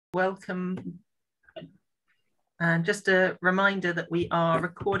Welcome. And just a reminder that we are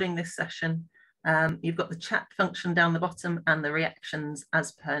recording this session. You've got the chat function down the bottom and the reactions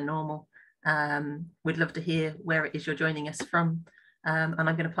as per normal. We'd love to hear where it is you're joining us from. And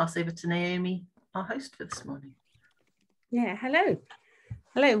I'm going to pass over to Naomi, our host for this morning. Yeah, hello.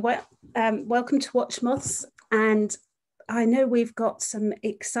 Hello, welcome to Watch Moths. And I know we've got some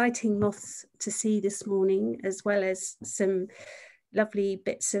exciting moths to see this morning, as well as some lovely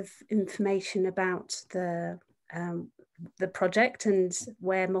bits of information about the project and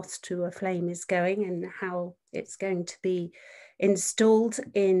where Moths To A Flame is going and how it's going to be installed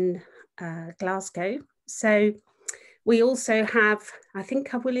in Glasgow. So we also have, I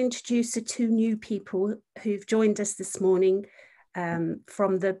think I will introduce the two new people who've joined us this morning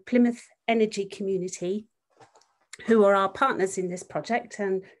from the Plymouth Energy community, who are our partners in this project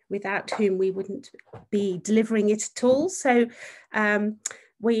and without whom we wouldn't be delivering it at all. So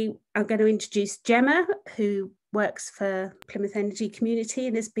we are going to introduce Jemma, who works for Plymouth Energy community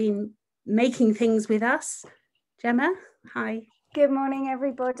and has been making things with us. Jemma, hi. Good morning,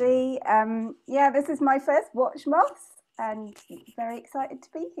 everybody. Yeah, this is my first Watch Moths and very excited to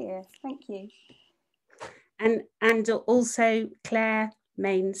be here. Thank you. And also Claire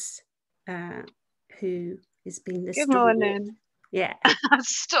Mains, who has been the Good morning. Yeah.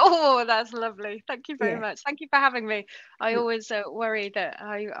 Oh, that's lovely. Thank you very much. Thank you for having me. I always worry that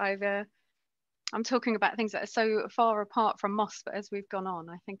I'm talking about things that are so far apart from moths, but as we've gone on,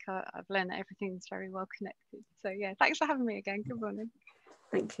 I think I've learned that everything's very well connected. So yeah, thanks for having me again. Good morning.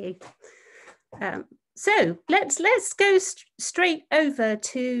 Thank you. So let's go straight over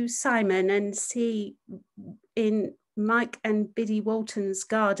to Simon and see in Mike and Biddy Walton's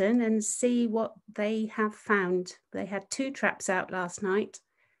garden and see what they have found. They had 2 traps out last night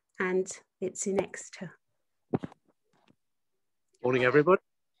and it's in Exeter. Morning, everybody.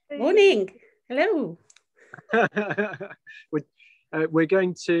 Morning. Hello. We're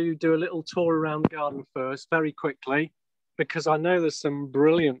going to do a little tour around the garden first, very quickly, because I know there's some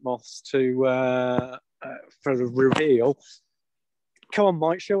brilliant moths to for the reveal. Come on,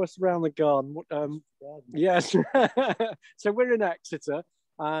 Mike, show us around the garden. Yes. So we're in Exeter,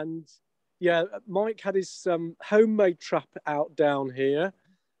 and yeah, Mike had his homemade trap out down here.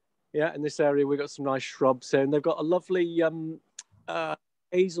 Yeah, in this area we've got some nice shrubs here, and they've got a lovely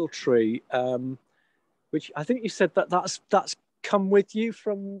hazel tree, which I think you said that's come with you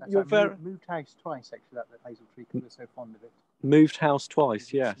from your very moved house twice, actually. That hazel tree, because we're so fond of it. Moved house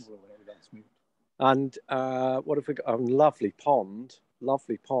twice, yes. And what have we got? A lovely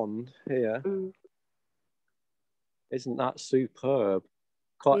pond here. Isn't that superb?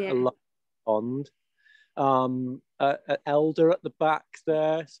 Quite a lovely pond. Elder at the back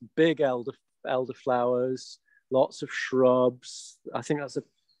there, some big elder flowers, lots of shrubs. I think that's a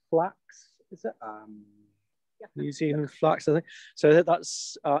flax, is it? New Zealand flax, I think. So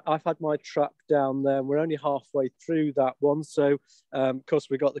that's I've had my trap down there. We're only halfway through that one, so of course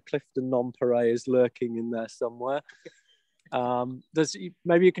we got the Clifton nonpareils lurking in there somewhere. There's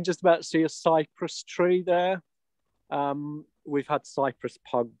maybe you can just about see a cypress tree there. We've had cypress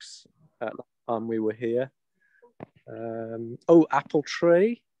pugs at the time we were here. Apple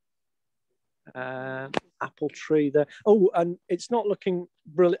tree. Apple tree there. Oh, and it's not looking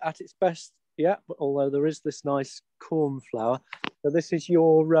brilliant at its best yet, but although there is this nice cornflower. So this is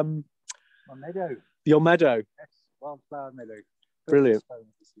your meadow. Your meadow. Yes, wildflower meadow. Brilliant.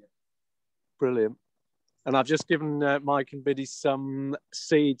 Brilliant. And I've just given Mike and Biddy some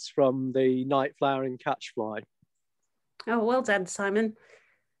seeds from the night flowering catchfly. Oh, well done, Simon.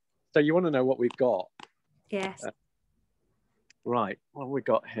 So you want to know what we've got? Yes. Right. What have we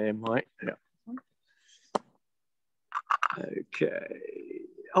got here, Mike? Yeah. Okay.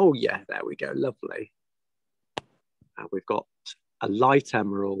 Oh, yeah, there we go. Lovely. We've got a light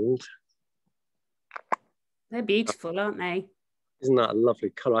emerald. They're beautiful, aren't they? Isn't that a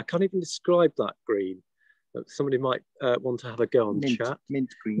lovely colour? I can't even describe that green. Somebody might want to have a go on chat.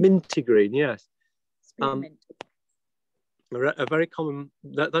 Mint green. Minty green, yes. A very common,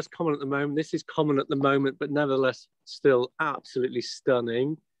 that's common at the moment. This is common at the moment, but nevertheless still absolutely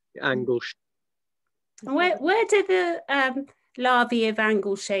stunning. The angle. Where do the larvae of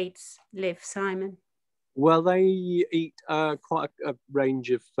angle shades live, Simon? Well, they eat quite a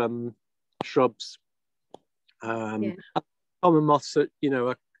range of shrubs. Common moths that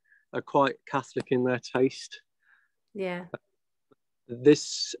are quite Catholic in their taste. Yeah.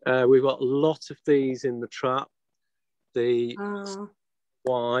 This we've got a lot of these in the trap. The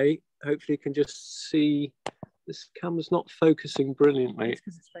why hopefully you can just see. This camera's not focusing brilliantly. It's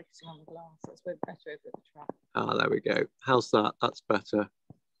because it's focusing on the glass. That's way better over the trap. Ah, there we go. How's that? That's better.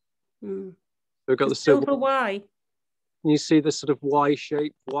 We've got the silver Y. You see the sort of Y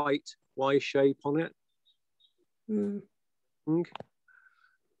shape, white Y shape on it.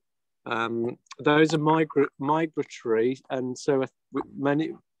 Those are migratory, and so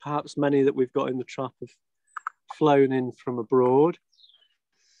perhaps many that we've got in the trap have flown in from abroad.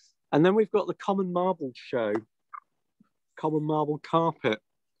 And then we've got the common marble show, common marble carpet.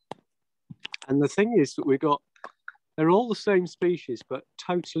 And the thing is that they're all the same species, but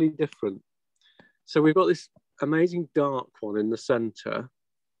totally different. So we've got this amazing dark one in the center.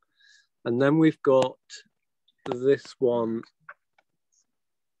 And then we've got this one,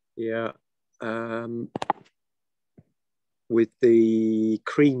 with the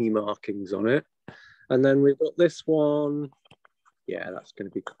creamy markings on it. And then we've got this one. Yeah, that's going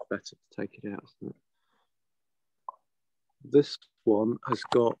to be better to take it out, isn't it? This one has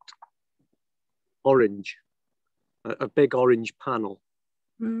got orange, a big orange panel.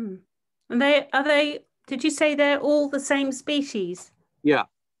 And did you say they're all the same species? Yeah.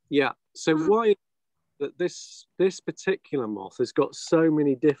 So why that this particular moth has got so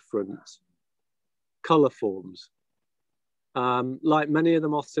many different colour forms? Like many of the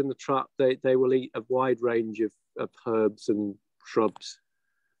moths in the trap, they will eat a wide range of herbs and shrubs.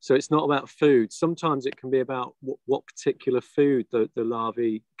 So it's not about food. Sometimes it can be about what particular food the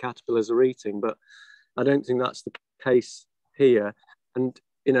larvae caterpillars are eating, but I don't think that's the case here. And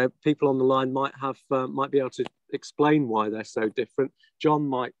people on the line might be able to explain why they're so different. John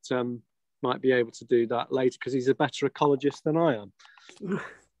might be able to do that later because he's a better ecologist than I am.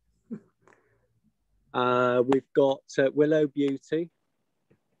 We've got Willow Beauty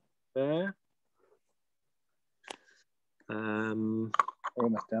there.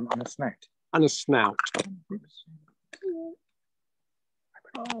 Almost done, and a snout. And a snout.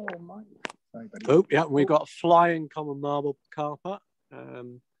 Oh my! Sorry, buddy. Oh yeah, we've got a flying common marble carpet.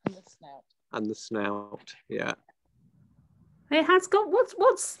 And the snout. And the snout, yeah. It has got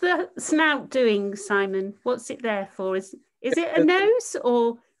what's the snout doing, Simon? What's it there for? Is it a nose,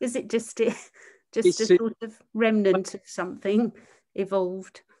 or is it just a sort of remnant of something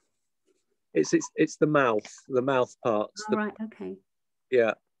evolved? It's the mouth parts. Oh, right, okay.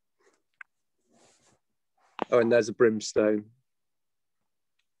 Yeah. Oh, and there's a brimstone.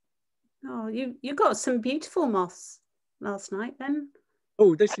 Oh, you got some beautiful moths last night then.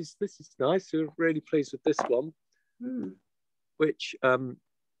 Oh, this is nice. We're really pleased with this one. Which go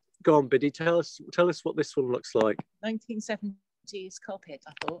on, Biddy, tell us what this one looks like. 1970s carpet,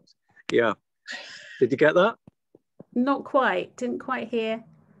 I thought. Yeah. Did you get that? Not quite. Didn't quite hear.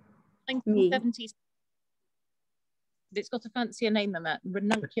 1970s. It's got a fancier name than that.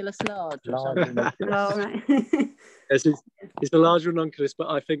 Ranunculus large. Oh, right. It's a large ranunculus, but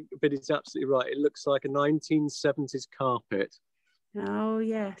I think Biddy's absolutely right. It looks like a 1970s carpet. Oh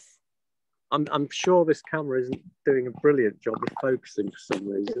yes. I'm sure this camera isn't doing a brilliant job of focusing for some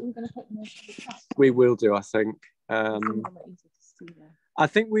reason. We will do, I think. I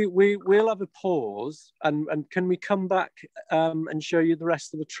think we'll have a pause, and can we come back and show you the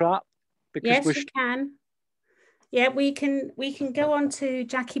rest of the trap? Because yes, we can. Yeah, we can go on to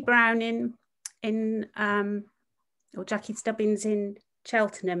Jacqui Brown or Jacqui Stubbins in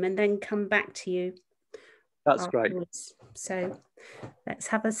Cheltenham, and then come back to you. That's great. So let's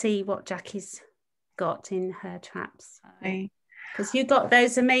have a see what Jacqui's got in her traps. Because you got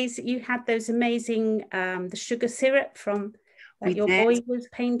those amazing. You had those amazing the sugar syrup from that your boy was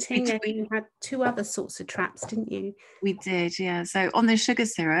painting, and you had two other sorts of traps, didn't you? We did, yeah. So on the sugar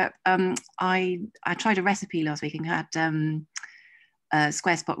syrup, I tried a recipe last week and had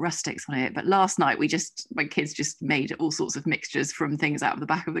square spot rustics on it. But last night my kids just made all sorts of mixtures from things out of the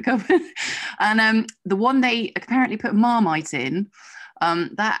back of the cupboard. And the one they apparently put Marmite in,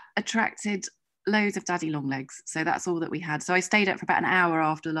 that attracted loads of daddy long legs. So that's all that we had. So I stayed up for about an hour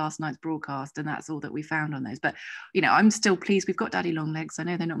after last night's broadcast, and that's all that we found on those. But I'm still pleased we've got daddy long legs. I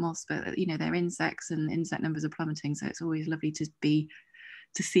know they're not moths, but they're insects, and insect numbers are plummeting, so it's always lovely to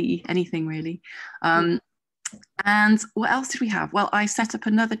see anything really. And what else did we have? Well, I set up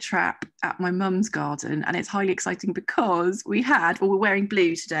another trap at my mum's garden, and it's highly exciting because we're wearing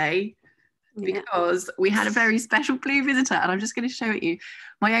blue today, because we had a very special blue visitor, and I'm just going to show it you.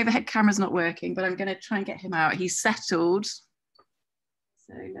 My overhead camera's not working, but I'm going to try and get him out. He's settled. So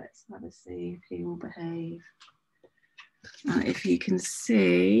let's have a see if he will behave. If you can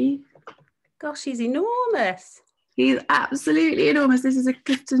see. Gosh, he's enormous. He's absolutely enormous. This is a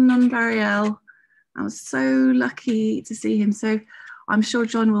Clifton non-Variel. I was so lucky to see him. So I'm sure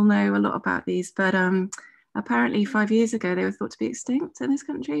John will know a lot about these, but apparently 5 years ago they were thought to be extinct in this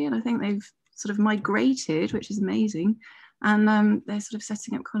country, and I think they've sort of migrated, which is amazing. and they're sort of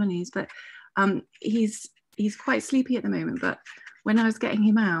setting up colonies. But he's quite sleepy at the moment. But when I was getting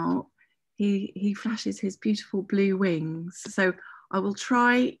him out, he flashes his beautiful blue wings. So I will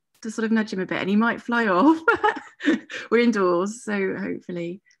try to sort of nudge him a bit, and he might fly off. We're indoors, so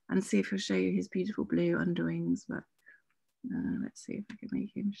hopefully, and see if he'll show you his beautiful blue underwings. But let's see if I can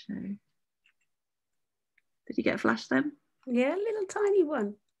make him show. Did you get a flash then? Yeah, a little tiny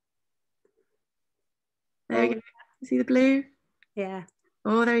one. There we go. See the blue? Yeah.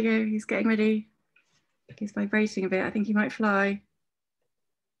 Oh, there we go. He's getting ready. He's vibrating a bit. I think he might fly.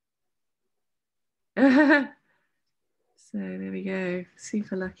 So there we go.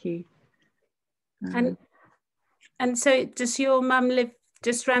 Super lucky. And so does your mum live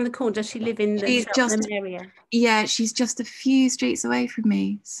just around the corner? Does she live in the Cheltenham area? Yeah, she's just a few streets away from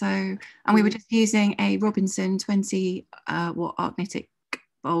me. So, and we were just using a Robinson 20 watt arcnitic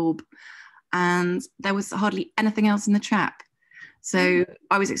bulb, and there was hardly anything else in the trap. So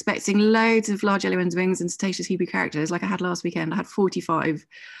I was expecting loads of large yellow wings and Cetaceous Hebrew characters like I had last weekend. I had 45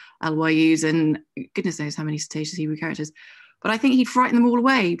 LYUs and goodness knows how many Cetaceous Hebrew characters. But I think he'd frighten them all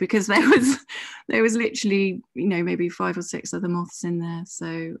away because there was literally, you know, maybe 5 or 6 other moths in there.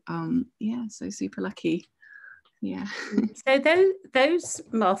 So yeah, so super lucky. Yeah. So those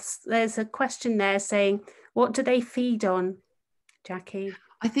moths, there's a question there saying, what do they feed on, Jacqui?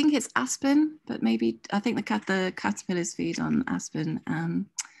 I think it's aspen, but maybe I think the caterpillars feed on aspen.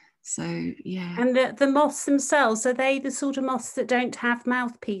 So yeah. And the moths themselves, are they the sort of moths that don't have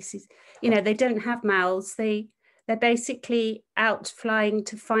mouthpieces? You know, they don't have mouths. They're basically out flying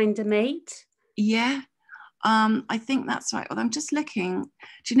to find a mate. Yeah, I think that's right. Well, I'm just looking.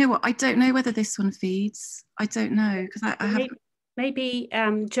 Do you know what? I don't know whether this one feeds. I don't know because I haven't. Maybe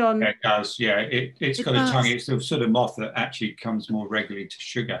John. Yeah, it does. Yeah, it's got a tongue. It's the sort of moth that actually comes more regularly to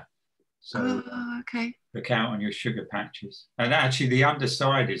sugar. So okay. Look out on your sugar patches. And actually, the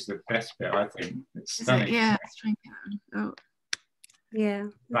underside is the best bit. I think it's stunning. Yeah, let's try and get on. Oh. Yeah.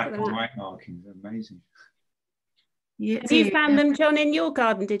 Black and white markings are amazing. Yeah. Have you found them, John, in your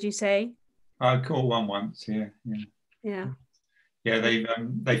garden? Did you say? I caught one once. Yeah. Yeah. Yeah,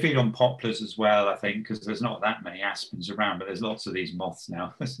 they feed on poplars as well, I think, because there's not that many aspens around, but there's lots of these moths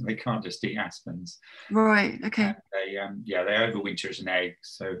now. So they can't just eat aspens. Right. Okay. They overwinter as an egg.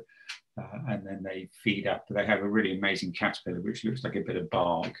 So and then they feed up. They have a really amazing caterpillar which looks like a bit of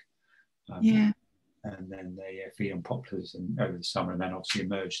bark. Yeah. And then they feed on poplars and over the summer, and then obviously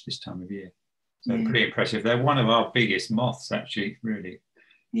emerge this time of year. So pretty impressive. They're one of our biggest moths, actually. Really.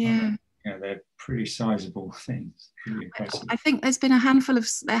 Yeah. Yeah, they're pretty sizable things. Pretty impressive. I think there's been a handful of.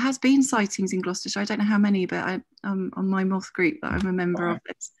 There has been sightings in Gloucestershire. I don't know how many, but I on my moth group that I'm a member of.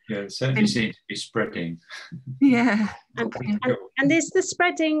 Yeah, it certainly seems to be spreading. Yeah. And is the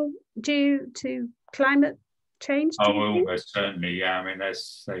spreading due to climate change? Oh, almost certainly. Yeah, I mean, they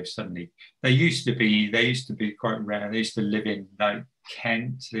used to be quite rare. They used to live in like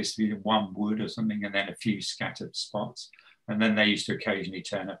Kent. There used to be one wood or something, and then a few scattered spots. And then they used to occasionally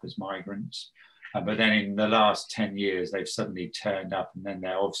turn up as migrants. But then in the last 10 years, they've suddenly turned up, and then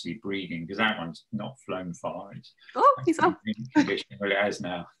they're obviously breeding because that one's not flown far. He's off. Well, it has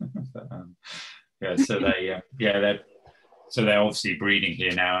now. But, so they're obviously breeding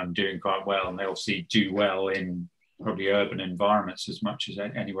here now and doing quite well, and they obviously do well in probably urban environments as much as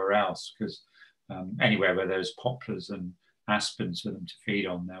anywhere else, because anywhere where there's poplars and aspens for them to feed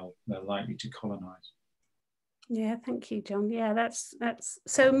on, they're likely to colonize. Yeah, thank you, John. Yeah, that's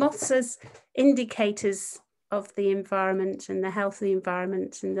so moths as indicators of the environment and the health of the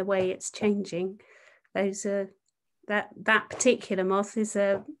environment and the way it's changing. Those are that particular moth is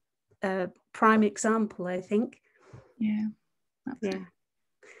a prime example, I think. Yeah. Yeah.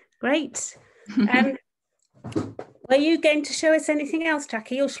 Great. Are you going to show us anything else,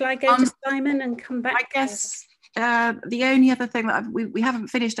 Jacqui, or shall I go to Simon and come back? I guess the only other thing that we haven't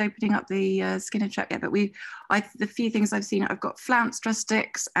finished opening up the Skinner trap yet, but the few things I've seen, I've got flounced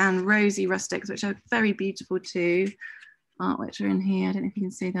rustics and rosy rustics, which are very beautiful too, which are in here. I don't know if you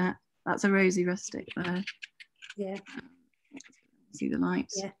can see that. That's a rosy rustic there. Yeah. See the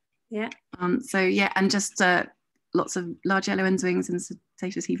lights. Yeah. So yeah, and just lots of large yellow wings and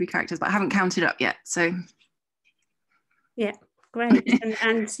Cetaceous Hebrew characters, but I haven't counted up yet. So yeah, great.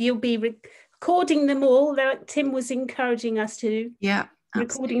 and you'll be recording them all. Tim was encouraging us to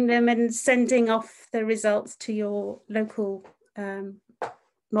recording them and sending off the results to your local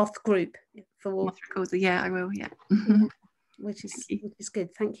moth group for moth records. Yeah, I will. Yeah. which is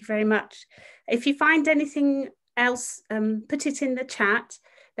good. Thank you very much. If you find anything else, put it in the chat.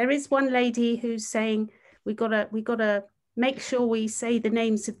 There is one lady who's saying we gotta make sure we say the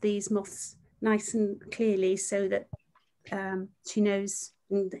names of these moths nice and clearly so that she knows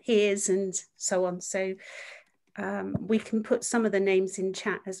and hears and so on. So we can put some of the names in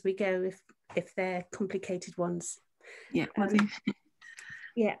chat as we go if they're complicated ones. Yeah.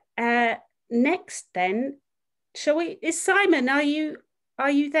 Yeah. Next then, shall we? Is Simon? Are you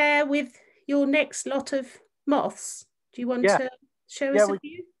there with your next lot of moths? Do you want to show us a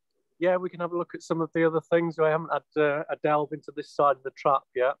few? Yeah, we can have a look at some of the other things. I haven't had a delve into this side of the trap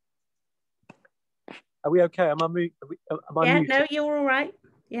yet. Are we okay? Am I muted? No, you're all right.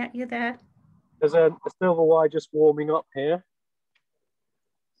 Yeah, you're there. There's a silver wire just warming up here.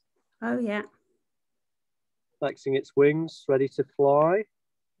 Oh, yeah. Flexing its wings, ready to fly.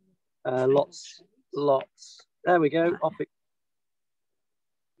 Lots. There we go. Off it.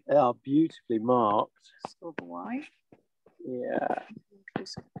 They are beautifully marked. Silver wire. Yeah.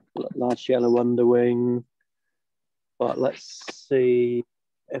 Large yellow underwing. But let's see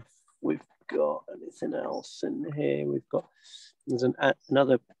if we've got anything else in here. There's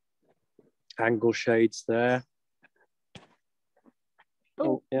another angle shades there.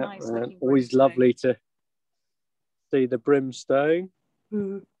 Oh yeah, nice always lovely to see the brimstone.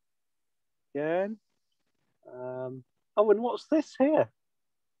 Again. And what's this here?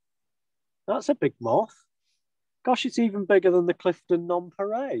 That's a big moth. Gosh, it's even bigger than the Clifton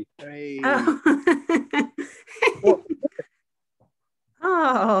nonpareil. Hey.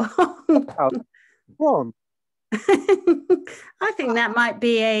 Oh. One. I think that might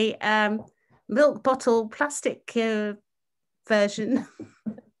be a milk bottle plastic version.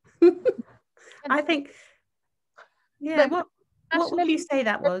 I think. Yeah. What would you say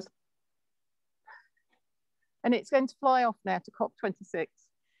that was? And it's going to fly off now to COP26.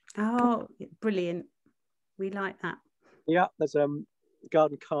 Oh, brilliant. We like that. Yeah, there's a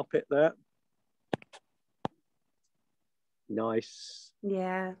garden carpet there. Nice.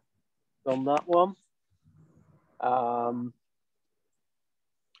 Yeah. On that one.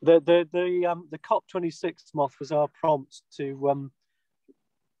 The COP26 moth was our prompt to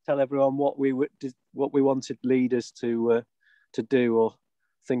tell everyone what we wanted leaders to do or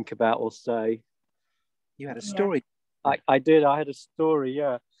think about or say. You had a story. I did. I had a story.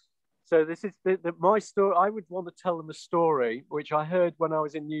 Yeah. So this is my story. I would want to tell them a story which I heard when I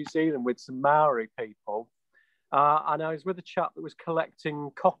was in New Zealand with some Maori people, and I was with a chap that was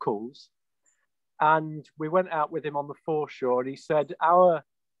collecting cockles, and we went out with him on the foreshore, and he said our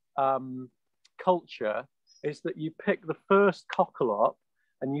culture is that you pick the first cockle up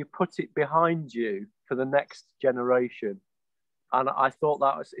and you put it behind you for the next generation, and I thought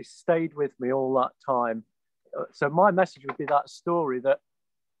it stayed with me all that time. So my message would be that story that.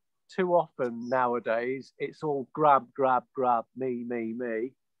 Too often nowadays, it's all grab, me.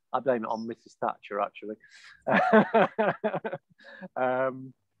 I blame it on Mrs. Thatcher, actually.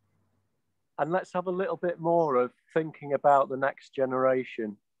 And let's have a little bit more of thinking about the next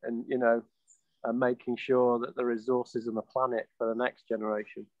generation and, and making sure that the resources on the planet for the next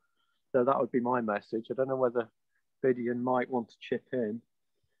generation. So that would be my message. I don't know whether Biddy and Mike want to chip in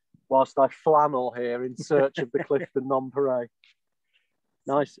whilst I flannel here in search of the Clifton nonpareil.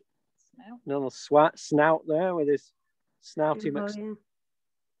 Nice. Little snout there with his snouty mix.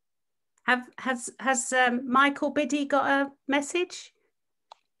 Yeah. Has Michael Biddy got a message?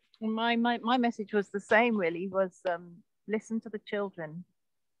 My message was the same, really, was listen to the children.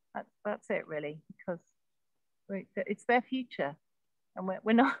 That's it, really, because it's their future, and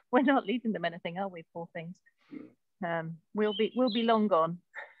we're not leaving them anything, are we, poor things? We'll be long gone,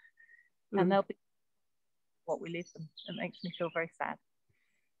 and they'll be what we leave them. It makes me feel very sad.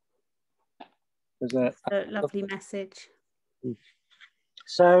 There's a lovely message.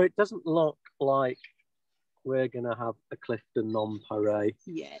 So it doesn't look like we're going to have a Clifton nonpareil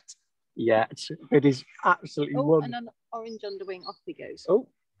yet. It is absolutely wonderful. And an orange underwing, off he goes. Oh,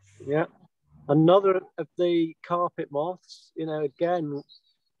 yeah. Another of the carpet moths, again,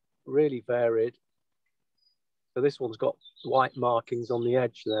 really varied. So this one's got white markings on the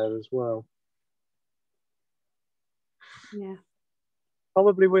edge there as well. Yeah.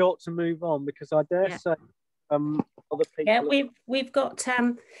 Probably we ought to move on because I dare say other people. Yeah, we've got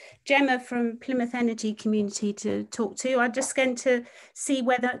Jemma from Plymouth Energy Community to talk to. I'm just going to see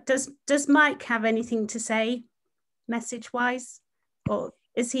whether does Mike have anything to say, message wise, or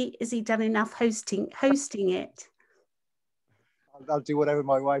is he done enough hosting it? I'll do whatever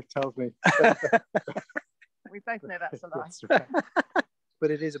my wife tells me. We both know that's a lie. That's right.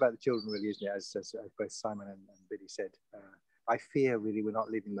 But it is about the children, really, isn't it? As both Simon and Biddy said. I fear really we're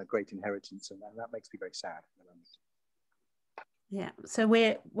not leaving a great inheritance, and that makes me very sad at the moment. Yeah, so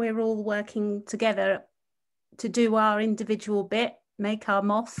we're all working together to do our individual bit, make our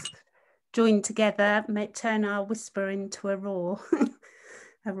moth, join together, turn our whisper into a roar,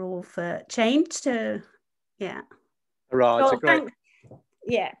 a roar for change. To yeah. Right. Well,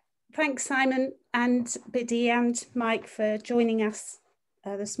 thanks Simon and Biddy and Mike for joining us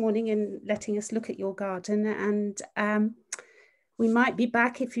this morning and letting us look at your garden. And we might be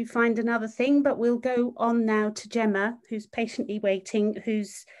back if you find another thing, but we'll go on now to Jemma, who's patiently waiting,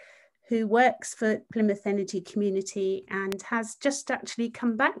 who works for Plymouth Energy Community and has just actually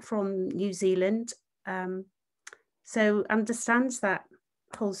come back from New Zealand, so understands that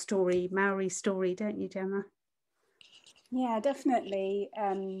whole story, Maori story, don't you, Jemma? Yeah, definitely.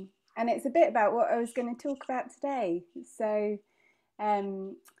 And it's a bit about what I was going to talk about today. So,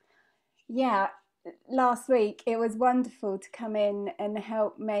 yeah, last week it was wonderful to come in and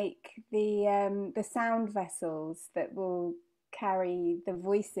help make the sound vessels that will carry the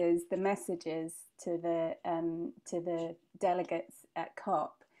voices, the messages to the delegates at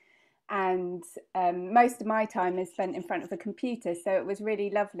COP. And most of my time is spent in front of a computer, so it was really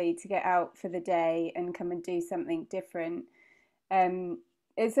lovely to get out for the day and come and do something different.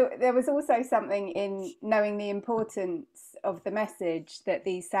 There was also something in knowing the importance of the message that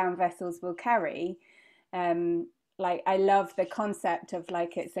these sound vessels will carry. Like, I love the concept of,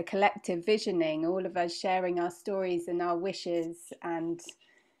 like, it's a collective visioning, all of us sharing our stories and our wishes and,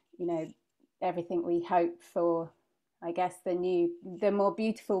 you know, everything we hope for, I guess, the more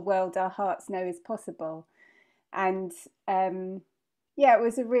beautiful world our hearts know is possible. And yeah, it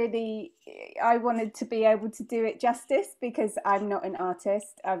was I wanted to be able to do it justice, because I'm not an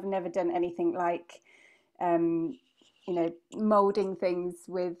artist. I've never done anything like, you know, molding things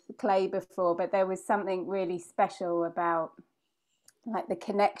with clay before, but there was something really special about, like, the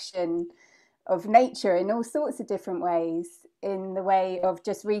connection of nature in all sorts of different ways, in the way of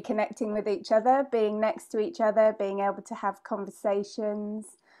just reconnecting with each other, being next to each other, being able to have conversations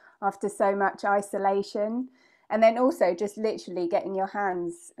after so much isolation, and then also just literally getting your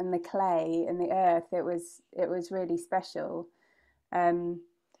hands in the clay and the earth. It was really special.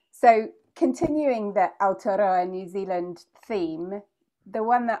 So continuing the Aotearoa New Zealand theme, the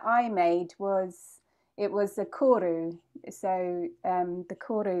one that I made was a koru. So the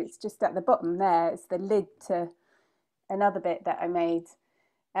koru, it's just at the bottom there. It's the lid to another bit that I made.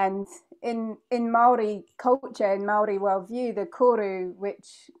 And in Maori culture, in Maori worldview, the koru,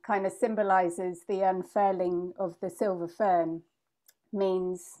 which kind of symbolises the unfurling of the silver fern,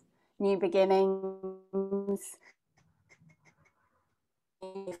 means new beginnings,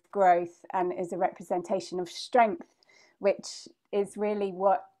 growth, and is a representation of strength, which is really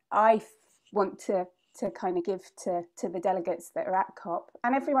what I want to kind of give to the delegates that are at COP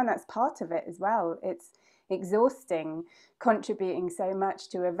and everyone that's part of it as well. It's exhausting contributing so much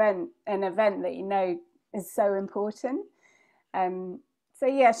to an event that you know is so important. So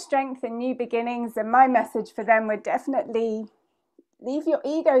yeah, strength and new beginnings, and my message for them would definitely leave your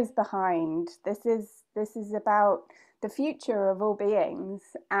egos behind. This is about the future of all beings,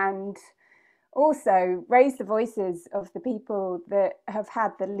 and also raise the voices of the people that have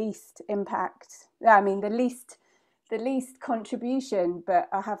had the least impact. I mean, the least contribution, but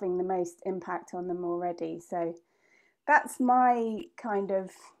are having the most impact on them already. So that's my kind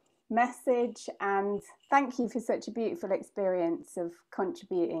of message, and thank you for such a beautiful experience of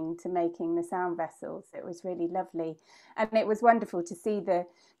contributing to making the sound vessels. It was really lovely, and it was wonderful to see the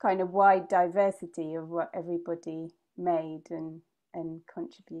kind of wide diversity of what everybody made and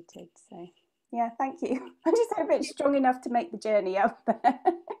contributed. So yeah, thank you. I just hope it's strong enough to make the journey up there.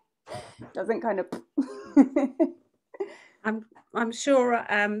 Doesn't kind of I'm sure,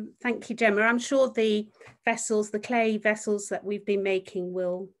 thank you, Jemma. I'm sure the clay vessels that we've been making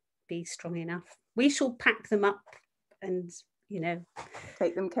will be strong enough. We shall pack them up and, you know,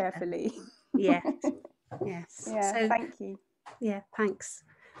 take them carefully. Yes. Yeah, so, thank you. Yeah, thanks.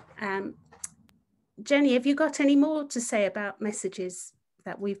 Jenny, have you got any more to say about messages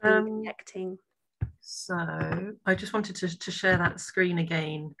that we've been connecting? So I just wanted to share that screen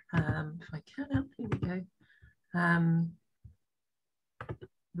again. If I can, here we go.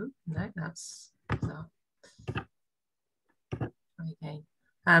 No, that's again.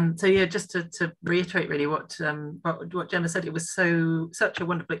 So yeah, just to reiterate really what Jemma said, it was such a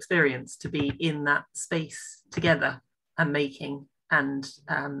wonderful experience to be in that space together and making, and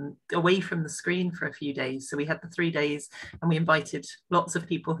away from the screen for a few days. So we had the 3 days, and we invited lots of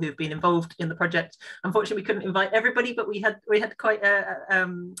people who've been involved in the project. Unfortunately, we couldn't invite everybody, but we had quite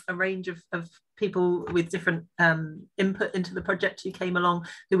a range of people with different input into the project who came along,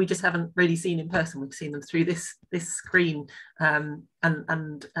 who we just haven't really seen in person. We've seen them through this screen, and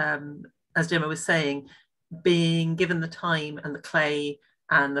as Jemma was saying, being given the time and the clay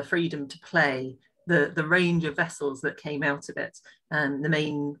and the freedom to play, the range of vessels that came out of it. And the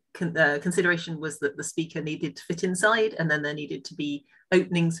main consideration was that the speaker needed to fit inside, and then there needed to be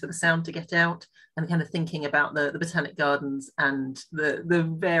openings for the sound to get out, and kind of thinking about the botanic gardens and the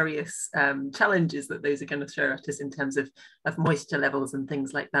various challenges that those are going to throw at us in terms of moisture levels and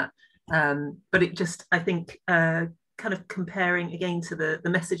things like that. But it just, I think, kind of comparing again to the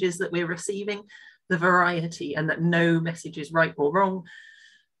messages that we're receiving, the variety, and that no message is right or wrong.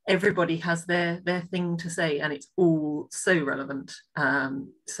 Everybody has their thing to say, and it's all so relevant,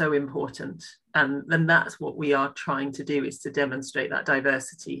 so important. And then that's what we are trying to do, is to demonstrate that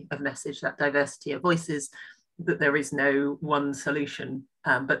diversity of message, that diversity of voices, that there is no one solution,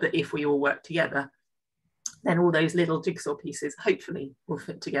 but that if we all work together, then all those little jigsaw pieces hopefully will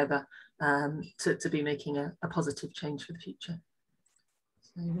fit together to be making a positive change for the future.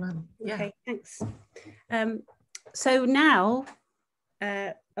 So, yeah. Okay, thanks. So now,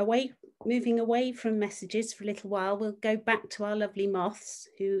 moving away from messages for a little while, we'll go back to our lovely moths,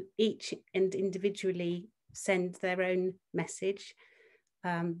 who each and individually send their own message.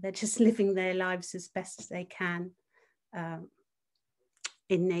 They're just living their lives as best as they can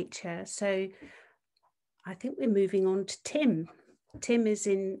in nature. So I think we're moving on to Tim. Tim is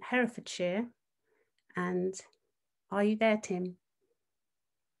in Herefordshire. And are you there, Tim?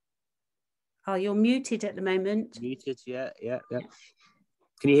 Oh, you're muted at the moment. Muted, yeah.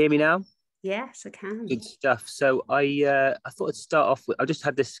 Can you hear me now? Yes, I can. Good stuff. So I thought I'd start off with, I just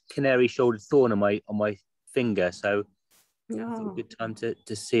had this canary shouldered thorn on my finger, so I thought it was a good time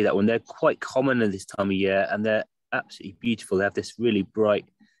to see that one. They're quite common at this time of year, and they're absolutely beautiful. They have this really bright,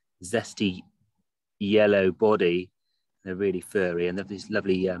 zesty yellow body. They're really furry, and they have these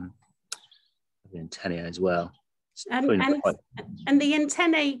lovely antennae as well. And the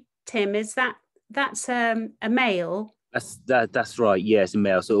antennae, Tim, that's a male? That's right. Yeah, it's a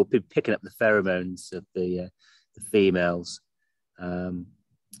male. So it'll be picking up the pheromones of the females.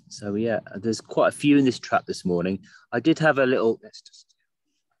 So yeah, there's quite a few in this trap this morning. I did have a little.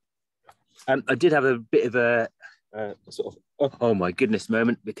 I did have a bit of a sort of oh my goodness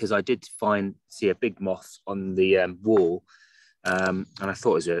moment, because I did see a big moth on the wall, and I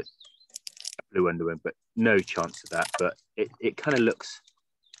thought it was a blue underwing, but no chance of that. But it kind of looks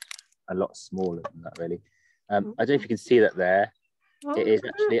a lot smaller than that, really. I don't know if you can see that there. It is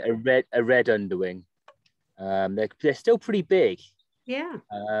actually a red underwing. They're still pretty big. Yeah.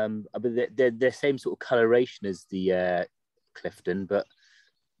 But they're the same sort of coloration as the Clifton, but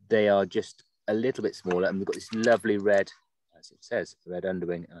they are just a little bit smaller. And we've got this lovely red, as it says, red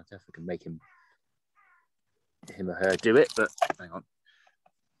underwing. And I don't know if I can make him or her do it, but hang on.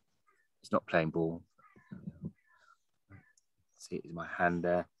 It's not playing ball. See, it's my hand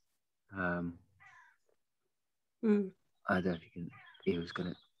there. I don't know if you can. He was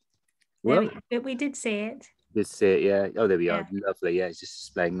gonna. Well, we did see it. Did see it, yeah. Oh, there we are. Lovely, yeah. It's just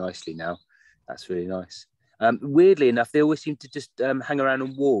displaying nicely now. That's really nice. Weirdly enough, they always seem to just hang around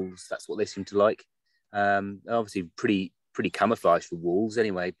on walls. That's what they seem to like. Obviously, pretty camouflage for walls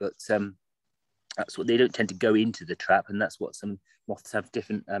anyway. But that's what they don't tend to go into the trap, and that's what some moths have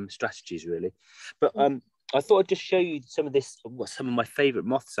different strategies really. But I thought I'd just show you some of my favourite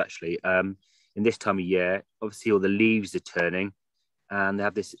moths actually. In this time of year, obviously all the leaves are turning, and they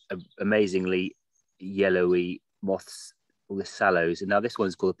have this amazingly yellowy moths, all the sallows. And now this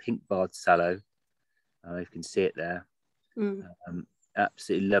one's called a pink-barred sallow. You can see it there.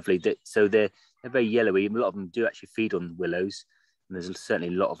 Absolutely lovely. So they're very yellowy. A lot of them do actually feed on willows, and there's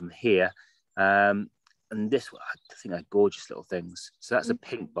certainly a lot of them here. And this one, I think they're gorgeous little things. So that's a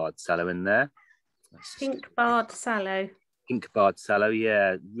pink-barred sallow in there. Pink-barred sallow. Pink-barred sallow,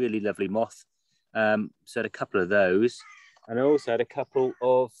 yeah, really lovely moth. So I had a couple of those, and I also had a couple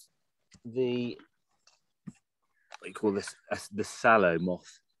of the, what do you call this, the sallow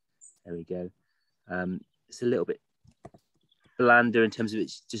moth. There we go. It's a little bit blander in terms of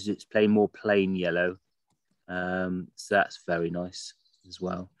it's plain more plain yellow. So that's very nice as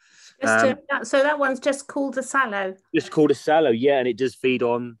well. So that one's just called a sallow. Just called a sallow, yeah, and it does feed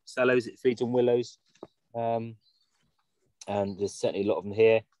on sallows. It feeds on willows, and there's certainly a lot of them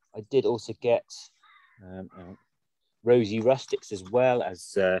here. I did also get rosy rustics as well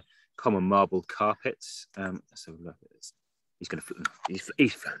as common marbled carpets. Let's have a look at this. He's going to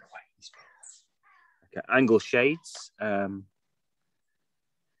he's flown away. Okay, angle shades. And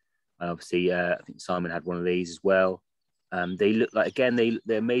obviously, I think Simon had one of these as well. They look like, again,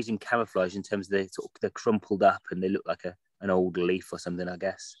 they're amazing camouflage in terms of they're crumpled up and they look like an old leaf or something, I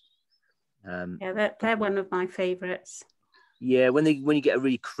guess. Yeah, they're one of my favourites. Yeah, when you get a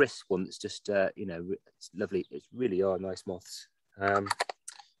really crisp one, that's just it's lovely. It really are nice moths.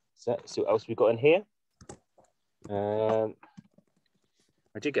 So let's see what else we've got in here. I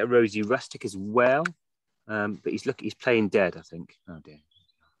did get a rosy rustic as well, but he's playing dead, I think. Oh dear.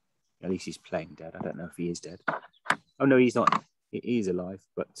 At least he's playing dead. I don't know if he is dead. Oh no, he's not. He is alive,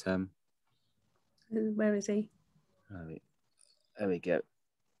 but where is he? There we go.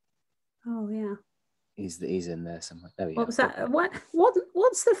 Oh yeah. He's in there somewhere. There we go. What was that?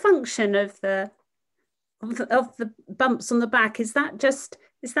 What's the function of the bumps on the back? Is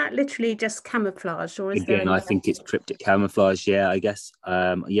that literally just camouflage, or is Again, I think it's cryptic camouflage. Yeah, I guess.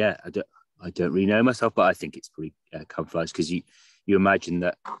 Yeah, I don't really know myself, but I think it's pretty camouflage, because you imagine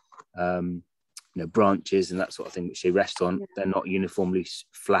that branches and that sort of thing which they rest on, they're not uniformly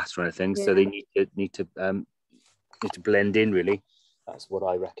flat or anything, so they need to blend in, really. That's what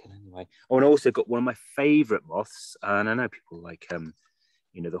I reckon, anyway. Oh, and I also got one of my favourite moths, and I know people like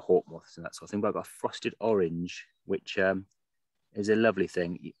the hawk moths and that sort of thing, but I've got a frosted orange, which is a lovely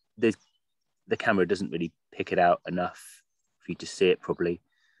thing. The camera doesn't really pick it out enough for you to see it properly,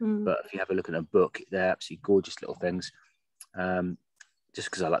 but if you have a look at a book, they're absolutely gorgeous little things. Just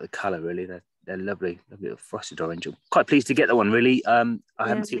because I like the colour, really. They're lovely little frosted orange. I'm quite pleased to get that one, really. I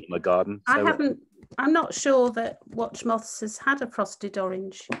haven't seen it in my garden. So, I'm not sure that Watch Moths has had a frosted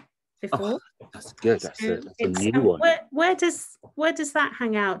orange before. Oh, that's good. That's a new one. Where does that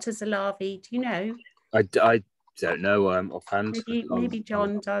hang out as a larvae? Do you know? I don't know offhand. Maybe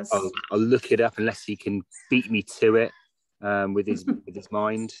John does. I'll look it up, unless he can beat me to it with his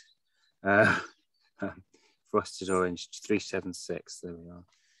mind. Frosted orange 376. There we are.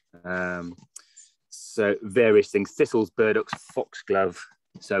 So various things: thistles, burdocks, foxglove.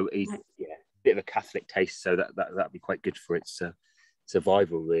 So bit of a Catholic taste, so that'd be quite good for its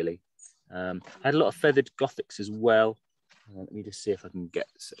survival, really. I had a lot of feathered gothics as well. Let me just see if I can get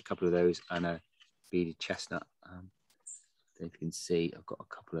a couple of those, and a beaded chestnut. I don't know if you can see, I've got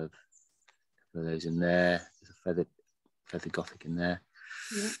a couple of those in there. There's a feathered gothic in there.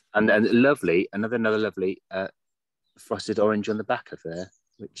 Yeah. And another lovely frosted orange on the back of there,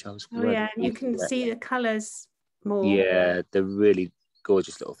 which I was. Oh yeah, and you can see the colours more. Yeah, they're really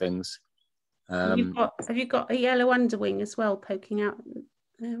gorgeous little things. Have you got a yellow underwing as well poking out?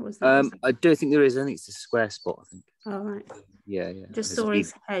 I don't think there is. I think it's a square spot, I think. Oh right. Yeah. Just saw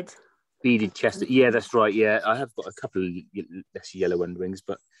his head. Beaded chestnut. Yeah, that's right. Yeah, I have got a couple of less yellow underwings,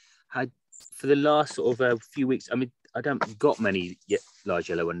 but for the last sort of few weeks, I mean, I don't got many large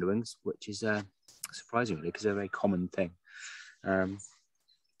yellow underwings, which is surprising, really, because they're a very common thing.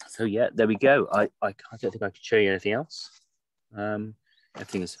 So yeah, there we go. I don't think I could show you anything else.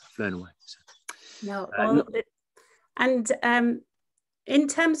 Everything has flown away. So. No. And in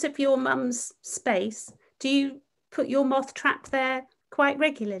terms of your mum's space, do you put your moth trap there quite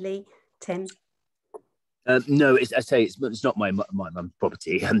regularly, Tim? No, it's not my mum's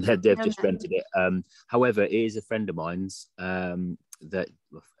property, and they've just rented it. However, it is a friend of mine's. They're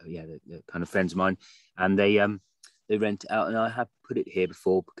kind of friends of mine, and they rent it out, and I have put it here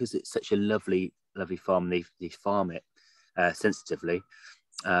before because it's such a lovely farm. They farm it sensitively.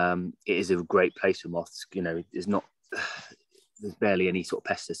 It is a great place for moths. There's barely any sort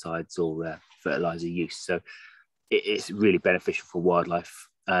of pesticides or fertilizer use, so it's really beneficial for wildlife.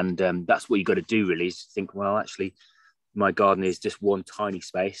 And that's what you've got to do, really, is think, well, actually, my garden is just one tiny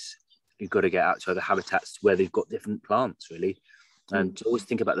space. You've got to get out to other habitats where they've got different plants, really. And to always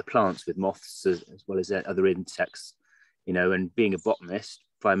think about the plants with moths as well as other insects, and being a botanist,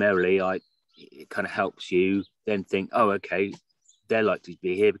 primarily, it kind of helps you then think, oh, okay, they're likely to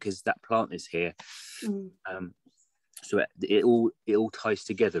be here because that plant is here. So it all ties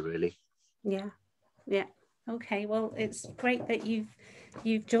together, really. Yeah. Okay, well, it's great that you've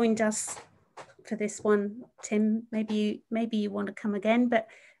joined us for this one, Tim. Maybe you want to come again, but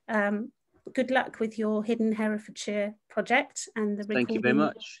good luck with your Hidden Herefordshire project and the recording. Thank you very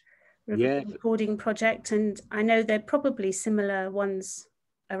much. Recording project, and I know there are probably similar ones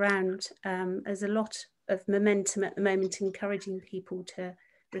around. There's a lot of momentum at the moment encouraging people to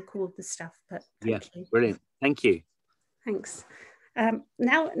record the stuff. But thank you. Brilliant. Thank you. Thanks.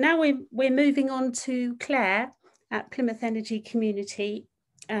 Now we're moving on to Claire at Plymouth Energy Community,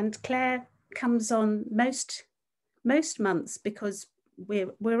 and Claire comes on most months because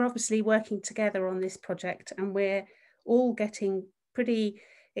we're obviously working together on this project, and we're all getting pretty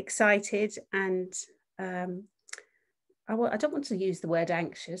excited, and I don't want to use the word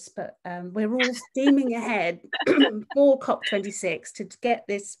anxious, but we're all steaming ahead for COP26 to get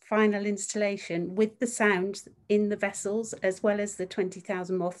this final installation with the sound in the vessels, as well as the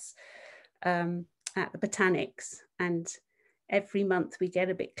 20,000 moths at the Botanics. And every month we get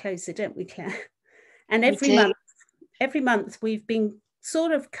a bit closer, don't we, Claire? And every month we've been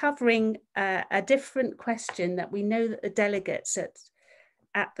sort of covering a different question that we know that the delegates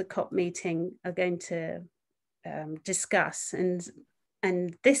at the COP meeting are going to discuss, and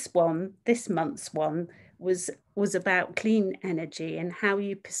this month's one was about clean energy and how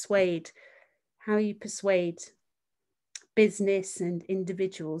you persuade business and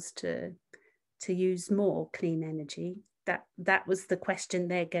individuals to use more clean energy. That was the question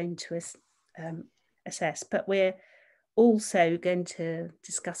they're going to assess. But we're also going to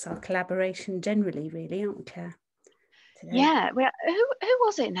discuss our collaboration generally, really, aren't we, Claire? Today. Yeah, well, who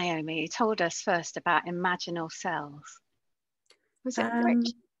was it, Naomi, who told us first about imaginal cells? Was it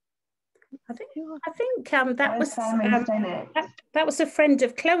Rich? I think that was Simon Stennett. That was a friend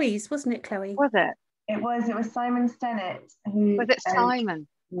of Chloe's, wasn't it, Chloe? Was it? It was Simon Stennett. Who, was it Simon?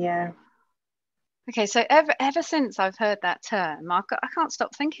 Yeah. Okay, so ever since I've heard that term, I can't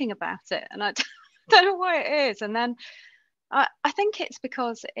stop thinking about it, and I don't know why it is. And then I think it's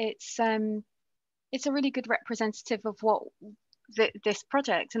because it's a really good representative of what this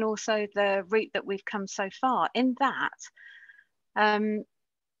project and also the route that we've come so far. In that,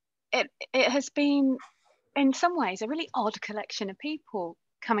 it has been in some ways a really odd collection of people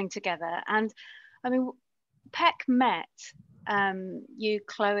coming together. And I mean, Peck met you,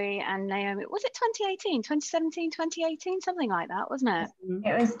 Chloe, and Naomi. Was it 2018, 2017, 2018, something like that, wasn't it?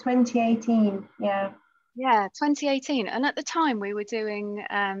 It was 2018, yeah. Yeah, 2018. And at the time we were doing,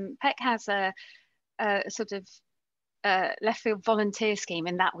 Peck has a sort of left field volunteer scheme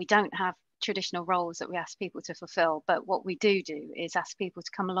in that we don't have traditional roles that we ask people to fulfill, but what we do is ask people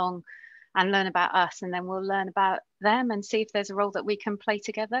to come along and learn about us, and then we'll learn about them and see if there's a role that we can play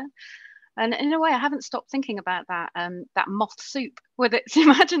together. And in a way, I haven't stopped thinking about that moth soup with its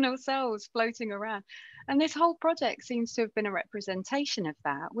imaginal cells floating around. And this whole project seems to have been a representation of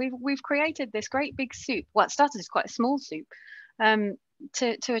that. We've created this great big soup. Well, it started as quite a small soup,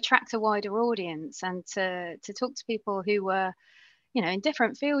 to attract a wider audience and to talk to people who were, in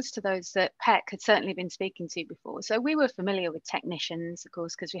different fields to those that Peck had certainly been speaking to before. So we were familiar with technicians, of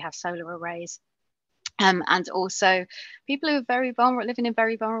course, because we have solar arrays. And also people who are very vulnerable, living in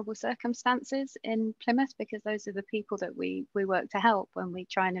very vulnerable circumstances in Plymouth, because those are the people that we work to help when we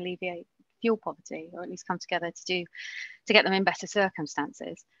try and alleviate fuel poverty, or at least come together to get them in better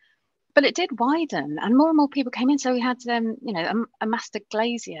circumstances. But it did widen, and more people came in. So we had, a master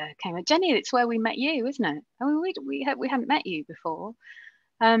glazier came in. Jenny, it's where we met you, isn't it? I mean, we hadn't met you before.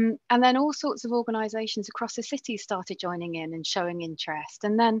 And then all sorts of organisations across the city started joining in and showing interest.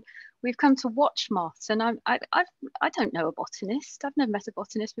 And then we've come to Watch Moths, and I don't know a botanist. I've never met a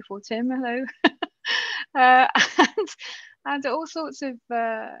botanist before, Tim. Hello. And all sorts of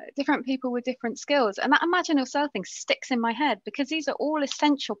different people with different skills. And that imaginal cell thing sticks in my head, because these are all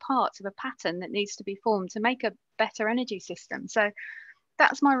essential parts of a pattern that needs to be formed to make a better energy system. So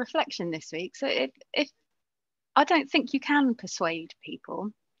that's my reflection this week. So if I don't think you can persuade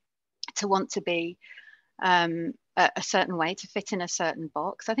people to want to be a certain way, to fit in a certain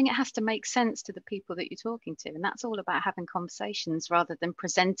box. I think it has to make sense to the people that you're talking to. And that's all about having conversations rather than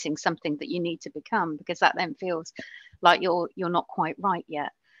presenting something that you need to become, because that then feels like you're not quite right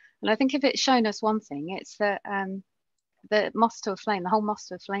yet. And I think if it's shown us one thing, it's that the Moths To A Flame, the whole Moths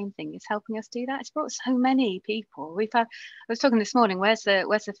To A Flame thing is helping us do that. It's brought so many people. I was talking this morning, where's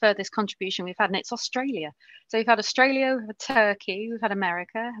the furthest contribution we've had? And it's Australia. So we've had Australia, we've had Turkey, we've had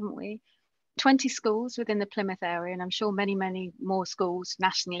America, haven't we? 20 schools within the Plymouth area, and I'm sure many, many more schools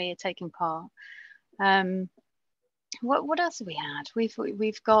nationally are taking part. What else have we had?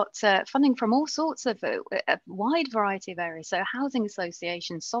 We've got funding from all sorts of a wide variety of areas. So housing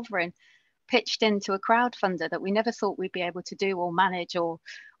associations, sovereign, pitched into a crowdfunder that we never thought we'd be able to do or manage or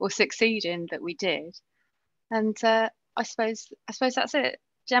succeed in, that we did. And I suppose that's it.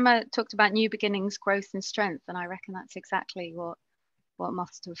 Jemma talked about new beginnings, growth and strength, and I reckon that's exactly what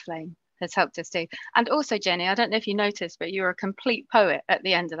Moths To A Flame has helped us do. And also, Jenny, I don't know if you noticed, but you're a complete poet at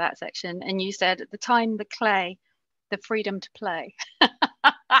the end of that section, and you said, at the time, the clay, the freedom to play.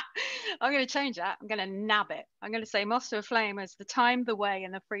 I'm going to change that. I'm going to nab it. I'm going to say Moths To A Flame as the time, the way,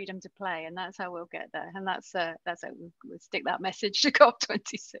 and the freedom to play, and that's how we'll get there. And that's it. We'll stick that message to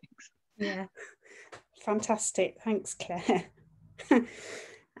COP26. Yeah, fantastic. Thanks, Claire.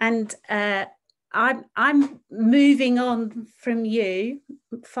 And I'm moving on from you,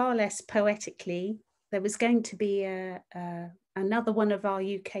 far less poetically. There was going to be another one of our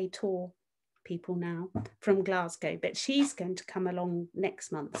UK tour people now from Glasgow, but she's going to come along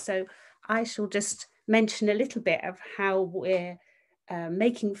next month. So I shall just mention a little bit of how we're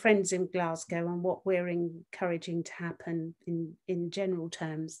making friends in Glasgow and what we're encouraging to happen in general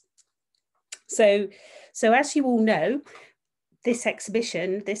terms. So as you all know, this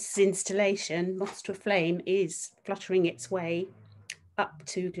exhibition, this installation, Moths To A Flame, is fluttering its way up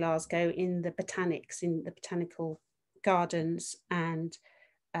to Glasgow in the botanical gardens, and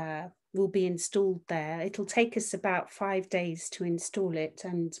will be installed there. It'll take us about 5 days to install it,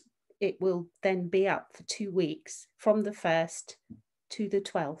 and it will then be up for 2 weeks from the 1st to the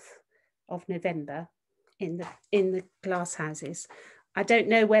 12th of November in the glass houses. I don't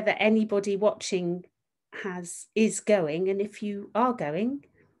know whether anybody watching is going, and if you are going,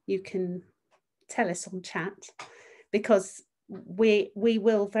 you can tell us on chat, because we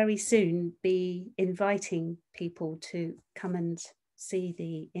will very soon be inviting people to come and see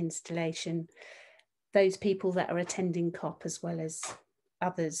the installation, those people that are attending COP as well as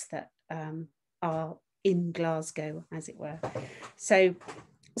others that are in Glasgow, as it were. So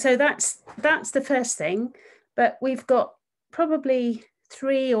that's the first thing, but we've got probably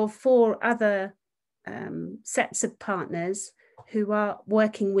 3 or 4 other sets of partners who are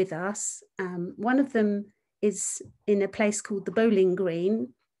working with us. One of them is in a place called the Bowling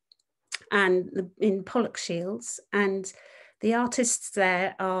Green and in Pollokshields, and the artists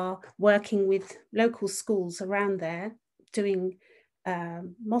there are working with local schools around there, doing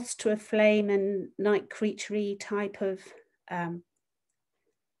Moths To A Flame and night creature-y type of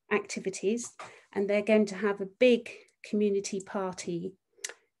activities, and they're going to have a big community party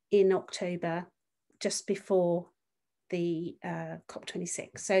in October, just before the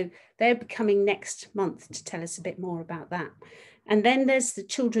COP26. So they're coming next month to tell us a bit more about that. And then there's the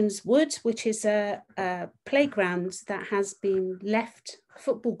Children's Wood, which is a playground that has been left, a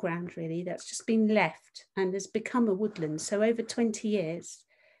football ground really, that's just been left and has become a woodland. So over 20 years,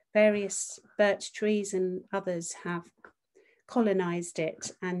 various birch trees and others have colonized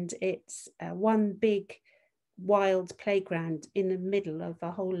it, and it's one big wild playground in the middle of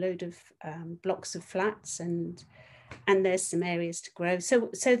a whole load of blocks of flats, and there's some areas to grow. So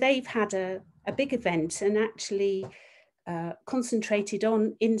they've had a big event and actually concentrated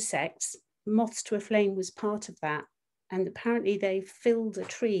on insects. Moths To A Flame was part of that, and apparently they filled a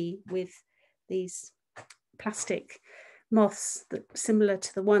tree with these plastic moths that similar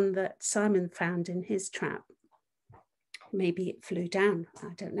to the one that Simon found in his trap. Maybe it flew down,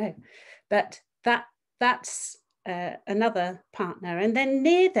 I don't know, but that's another partner. And then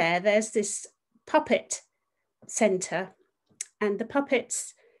near there's this puppet centre, and the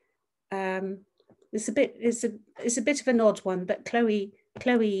puppets is a bit of an odd one, but Chloe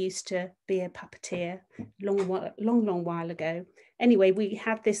used to be a puppeteer long while ago. Anyway, we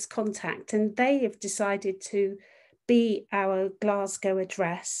had this contact, and they have decided to be our Glasgow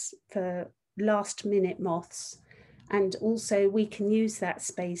address for last minute moths. And also we can use that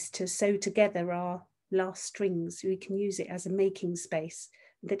space to sew together our last strings. We can use it as a making space.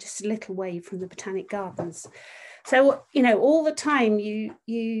 They're just a little way from the Botanic Gardens. So, you know, all the time you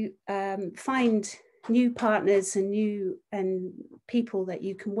find new partners and people that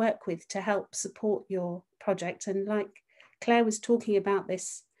you can work with to help support your project. And like Claire was talking about,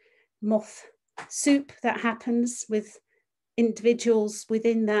 this moth soup that happens with individuals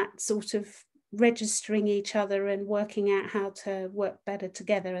within that sort of registering each other and working out how to work better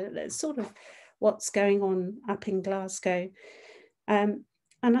together. That's sort of what's going on up in Glasgow. And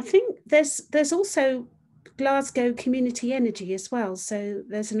I think there's also Glasgow community energy as well. So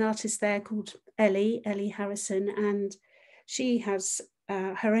there's an artist there called Ellie Harrison, and she has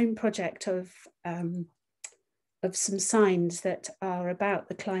her own project of some signs that are about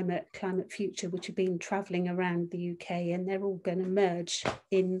the climate future, which have been travelling around the UK, and they're all going to merge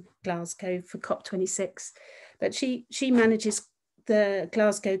in Glasgow for COP26. But she manages the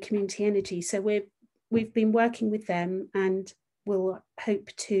Glasgow community energy, so we've been working with them, and we'll hope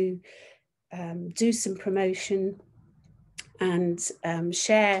to do some promotion and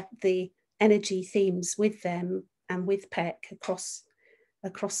share the energy themes with them and with PEC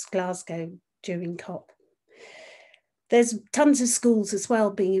across Glasgow during COP. There's tons of schools as well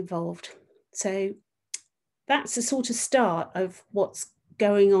being involved. So that's a sort of start of what's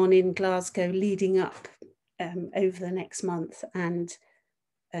going on in Glasgow leading up over the next month. And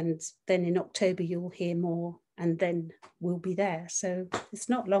then in October, you'll hear more, and then we'll be there. So it's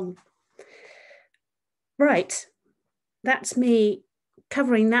not long. Right, that's me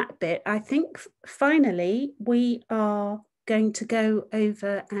covering that bit. I think finally, we are going to go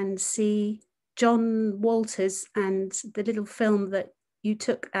over and see John Walters and the little film that you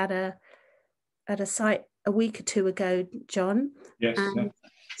took at a site a week or two ago, John. Yes. And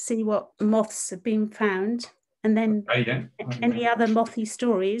see what moths have been found, and then any other mothy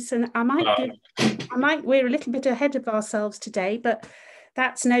stories. And we're a little bit ahead of ourselves today, but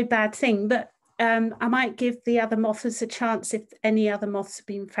that's no bad thing. But I might give the other mothers a chance if any other moths have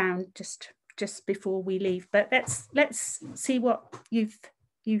been found just before we leave. But let's see what you've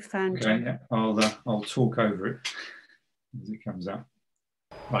found. Okay, yeah, I'll talk over it as it comes up.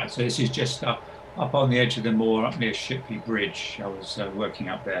 Right, so this is just up on the edge of the moor, up near Shipley Bridge. I was working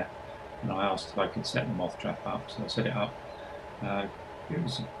up there, and I asked if I could set the moth trap up, so I set it up. It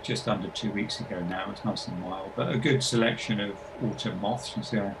was just under 2 weeks ago now. It's nice and mild, but a good selection of autumn moths. You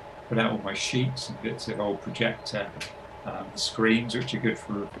see, I put out all my sheets and bits of old projector screens, which are good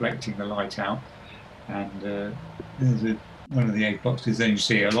for reflecting the light out. And there's one of the egg boxes. Then you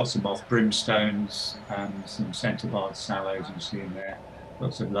see lots of moth brimstones and some centre-barred sallows you see in there.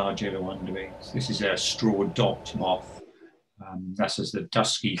 Lots of large yellow underwings. This is a straw dot moth. That's as the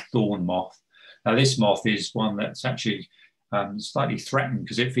dusky thorn moth. Now this moth is one that's actually slightly threatened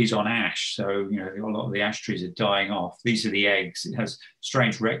because it feeds on ash. So, you know, a lot of the ash trees are dying off. These are the eggs. It has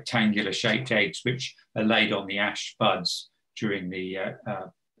strange rectangular shaped eggs, which are laid on the ash buds during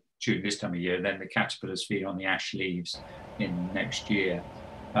this time of year. Then the caterpillars feed on the ash leaves in next year.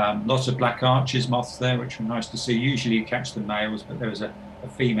 Lots of black arches moths there, which are nice to see. Usually you catch the males, but there's a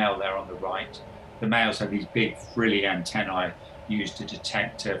female there on the right. The males have these big frilly antennae used to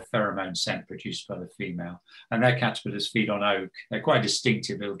detect a pheromone scent produced by the female. And their caterpillars feed on oak. They're quite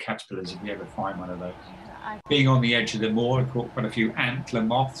distinctive little caterpillars if you ever find one of those. Being on the edge of the moor, I caught quite a few antler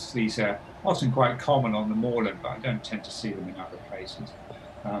moths. These are often quite common on the moorland, but I don't tend to see them in other places.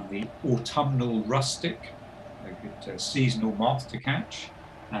 The autumnal rustic, a good seasonal moth to catch.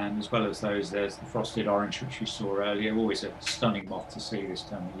 And as well as those, there's the frosted orange, which we saw earlier, always a stunning moth to see this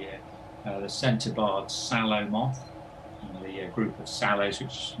time of year. The centre-barred sallow moth, and the group of sallows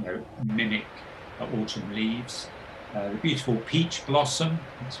which mimic autumn leaves. The beautiful peach blossom,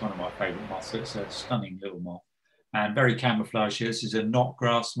 it's one of my favourite moths. It's a stunning little moth. And very camouflaged here. This is a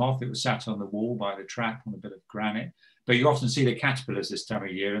knotgrass moth. It was sat on the wall by the trap on a bit of granite. But you often see the caterpillars this time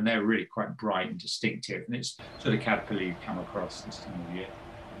of year, and they're really quite bright and distinctive. And it's sort of caterpillar you come across this time of year.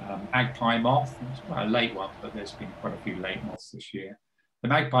 Magpie moth, it's quite a late one, but there's been quite a few late moths this year. The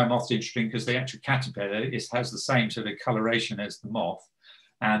magpie moth's interesting because the actual caterpillar has the same sort of coloration as the moth,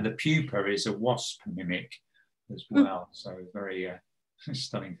 and the pupa is a wasp mimic as well. So very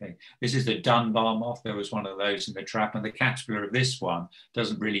stunning thing. This is the Dunbar moth. There was one of those in the trap, and the caterpillar of this one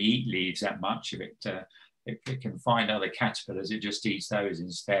doesn't really eat leaves that much. If it can find other caterpillars, it just eats those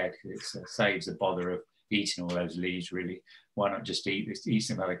instead, because it saves the bother of eating all those leaves, really. Why not just eat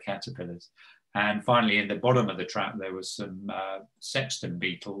some other caterpillars? And finally, in the bottom of the trap, there was some sexton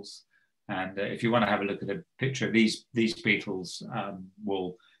beetles. And if you want to have a look at a picture of these beetles,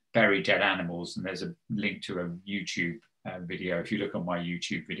 will bury dead animals. And there's a link to a YouTube video. If you look on my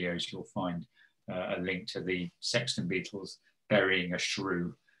YouTube videos, you'll find a link to the sexton beetles burying a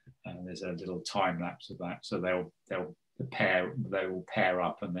shrew. And there's a little time lapse of that. So they will pair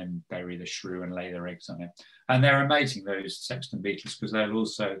up and then bury the shrew and lay their eggs on it. And they're amazing, those sexton beetles, because they'll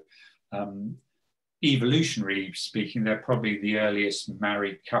also, evolutionarily speaking, they're probably the earliest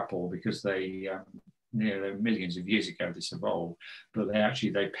married couple, because they they're millions of years ago this evolved, but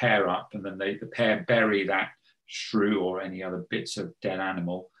they pair up, and then the pair bury that shrew or any other bits of dead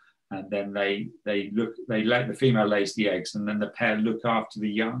animal, and then the female lays the eggs, and then the pair look after the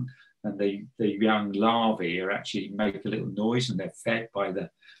young. And the young larvae actually make a little noise, and they're fed by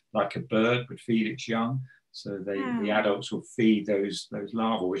like a bird would feed its young. So the adults will feed those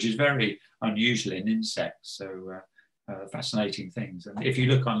larvae, which is very unusual in insects. So fascinating things. And if you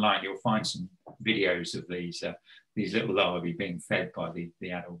look online, you'll find some videos of these little larvae being fed by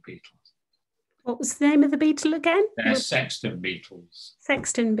the adult beetles. What was the name of the beetle again? They're sexton beetles.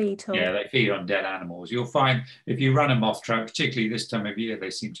 Sexton beetle. Yeah, they feed on dead animals. You'll find if you run a moth trap, particularly this time of year, they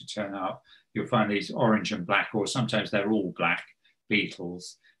seem to turn up. You'll find these orange and black, or sometimes they're all black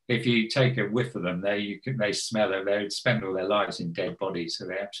beetles. If you take a whiff of them, they smell it. They spend all their lives in dead bodies, so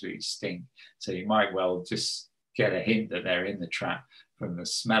they absolutely stink. So you might well just get a hint that they're in the trap from the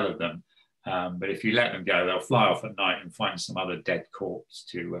smell of them. But if you let them go, they'll fly off at night and find some other dead corpse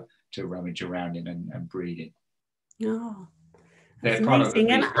to rummage around in and breed in. Oh, they're part of the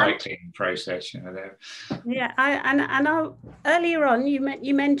recycling process, Yeah, earlier on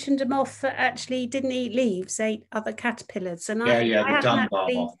you mentioned a moth that actually didn't eat leaves, ate other caterpillars, and the Dunbar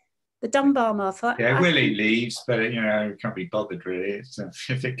moth. The Dunbar moth. Yeah, it will eat leaves, but it can't be bothered really.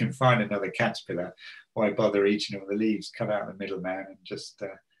 If it can find another caterpillar, why bother eating all the leaves? Cut out the middleman and just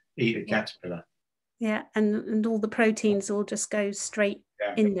eat a caterpillar. Yeah, and all the proteins all just go straight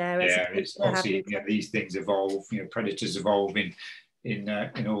in there. It's obviously these things evolve. Predators evolve in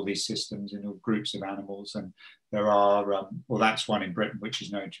in all these systems, in all groups of animals. And there are, well, that's one in Britain which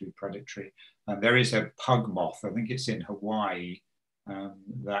is known to be predatory. And there is a pug moth, I think it's in Hawaii,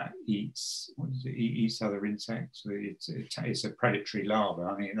 that eats, what does it eat? Eats other insects. It's a predatory larva.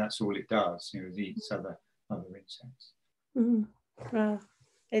 I mean, that's all it does. You know, it eats other insects. Mm. Well,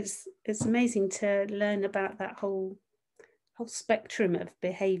 it's amazing to learn about that whole spectrum of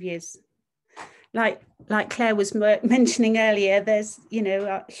behaviours. Like Claire was mentioning earlier, there's, you know,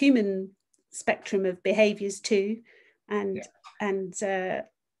 a human spectrum of behaviours too, and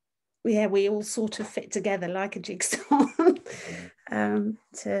yeah, we all sort of fit together like a jigsaw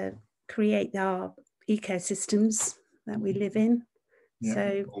to create our ecosystems that we live in. Yeah.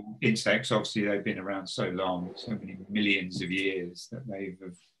 So insects, obviously, they've been around so long, so many millions of years, that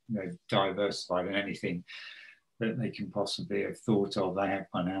they've diversified, in anything that they can possibly have thought of, they have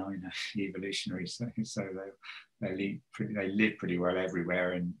by now, you know, evolutionary. So they live pretty well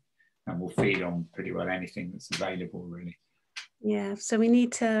everywhere, and will feed on pretty well anything that's available, really. Yeah, so we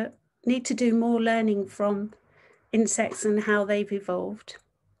need to do more learning from insects and how they've evolved.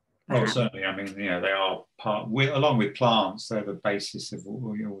 Well, certainly. I mean, you know, they are along with plants, they're the basis of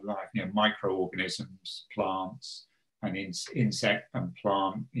all your life. You know, microorganisms, plants, and insect and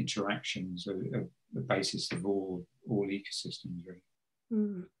plant interactions are the basis of all ecosystems, really.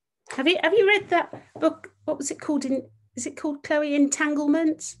 Mm. Have you read that book? What was it called? Is it called, Chloe,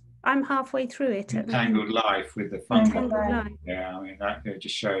 Entanglement? I'm halfway through it. Entangled Life, with the fungi. Entangled Life. Yeah, I mean, that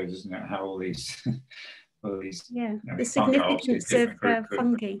just shows, doesn't it, how all these yeah, I mean, the significance of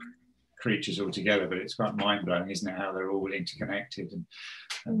fungi. Creatures all together, but it's quite mind-blowing, isn't it, how they're all interconnected and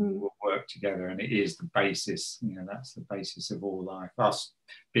will work together, and it is the basis, you know, that's the basis of all life. Us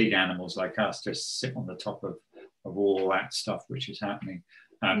big animals like us just sit on the top of all that stuff which is happening,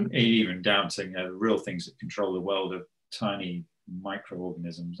 even down to, you know, the real things that control the world of tiny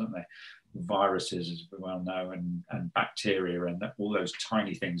microorganisms, aren't they? Viruses, as we well know, and bacteria, and all those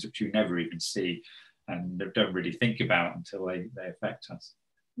tiny things which you never even see and don't really think about until they affect us.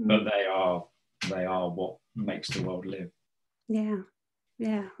 But they are what makes the world live. Yeah,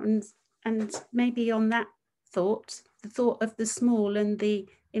 and maybe on that thought, the thought of the small and the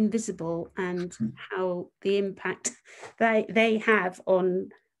invisible, and how the impact they have on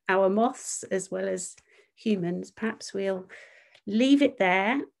our moths as well as humans. Perhaps we'll leave it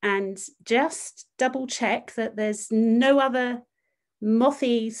there and just double check that there's no other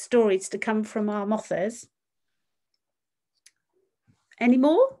mothy stories to come from our mothers. Any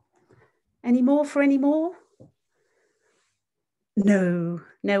more? Any more for any more? No,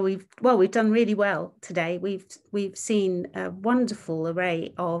 we've done really well today. We've seen a wonderful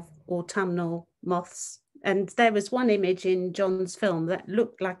array of autumnal moths, and there was one image in John's film that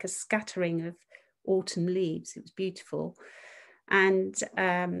looked like a scattering of autumn leaves. It was beautiful. And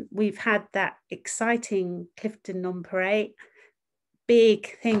we've had that exciting Clifton Nonpareil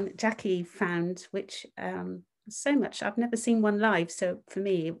big thing that Jacqui found, which so much, I've never seen one live, so for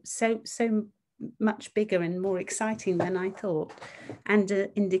me it was so much bigger and more exciting than I thought, and an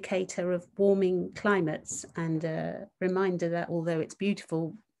indicator of warming climates, and a reminder that although it's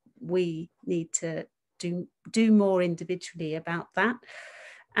beautiful, we need to do more individually about that.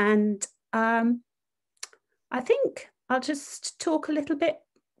 And I think I'll just talk a little bit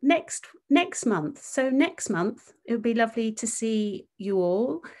next month. So next month it would be lovely to see you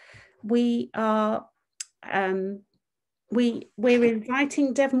all. We are we're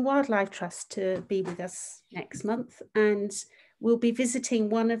inviting Devon Wildlife Trust to be with us next month, and we'll be visiting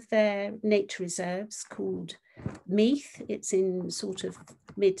one of their nature reserves called Meath. It's in sort of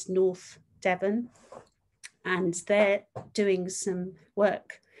mid-north Devon, and they're doing some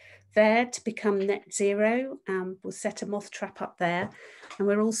work there to become net zero. We'll set a moth trap up there, and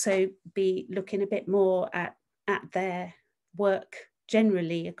we'll also be looking a bit more at their work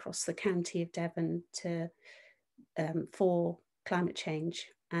generally across the county of Devon to for climate change,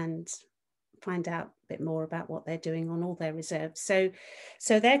 and find out a bit more about what they're doing on all their reserves. So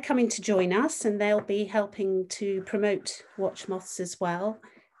they're coming to join us, and they'll be helping to promote Watch Moths as well,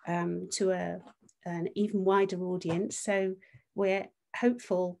 to an even wider audience. So we're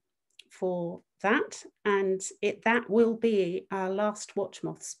hopeful for that, and that will be our last Watch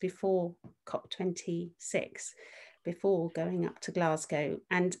Moths before COP26, before going up to Glasgow.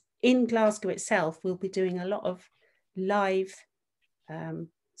 And in Glasgow itself, we'll be doing a lot of live,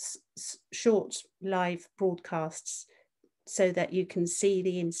 short live broadcasts, so that you can see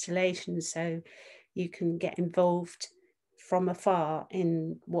the installation, so you can get involved from afar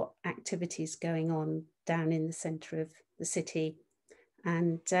in what activities going on down in the centre of the city.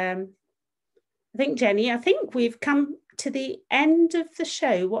 And I think, Jenny, we've come to the end of the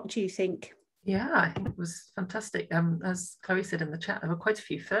show. What do you think? Yeah, I think it was fantastic. As Chloe said in the chat, there were quite a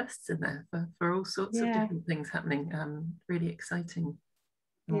few firsts in there for all sorts of different things happening. Really exciting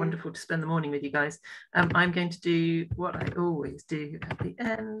and wonderful to spend the morning with you guys. I'm going to do what I always do at the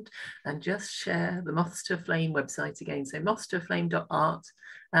end and just share the Moths To A Flame website again. So mothstoaflame.art.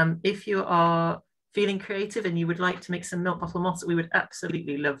 If you are feeling creative and you would like to make some milk bottle moths, we would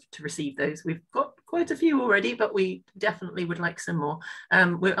absolutely love to receive those. We've got quite a few already, but we definitely would like some more.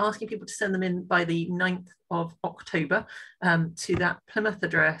 We're asking people to send them in by the 9th of October to that Plymouth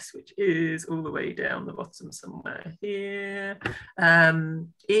address, which is all the way down the bottom somewhere here.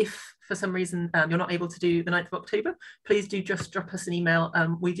 If for some reason you're not able to do the 9th of October, please do just drop us an email.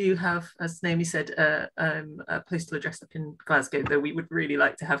 We do have, as Naomi said, a postal address up in Glasgow, though we would really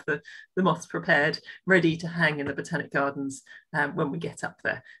like to have the moths prepared, ready to hang in the Botanic Gardens when we get up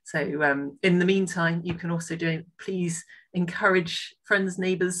there. So in the meantime, you can also please encourage friends,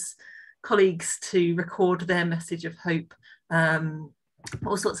 neighbours, colleagues to record their message of hope.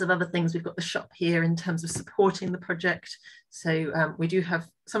 All sorts of other things. We've got the shop here in terms of supporting the project. So we do have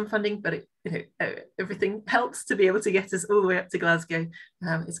some funding, but everything helps to be able to get us all the way up to Glasgow.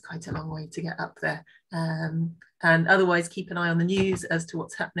 It's quite a long way to get up there. And otherwise, keep an eye on the news as to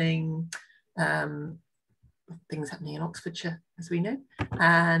what's happening. Things happening in Oxfordshire, as we know,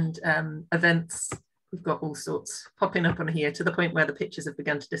 and events. We've got all sorts popping up on here, to the point where the pictures have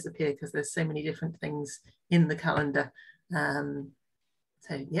begun to disappear because there's so many different things in the calendar.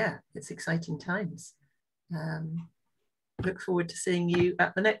 So yeah, it's exciting times. Look forward to seeing you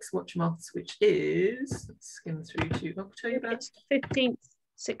at the next Watch Moths, which is, let's skim through to October. It's 15th,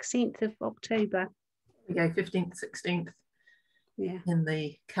 16th of October. There we go, 15th, 16th. Yeah. In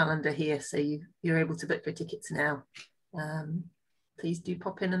the calendar here, so you're able to book your tickets now. Please do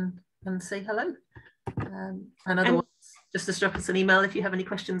pop in and say hello. And otherwise, just to drop us an email if you have any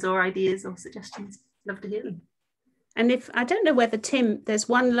questions or ideas or suggestions. Love to hear them. And if I don't know whether Tim, there's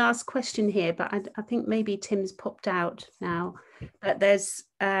one last question here, but I think maybe Tim's popped out now. But there's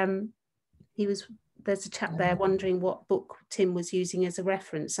a chap there wondering what book Tim was using as a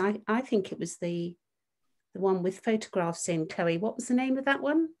reference. I think it was the one with photographs in. Chloe, what was the name of that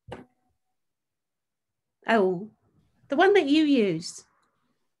one? Oh, the one that you used.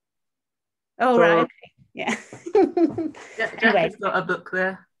 Oh, right, okay. Yeah. Jacqui's got a book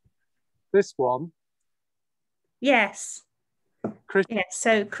there. This one? Yes. Yes,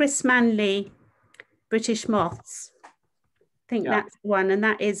 so Chris Manley, British Moths. I think that's one, and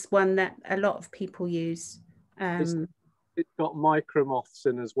that is one that a lot of people use. It's got micro moths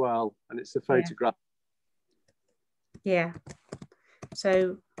in as well, and it's a photograph. Yeah.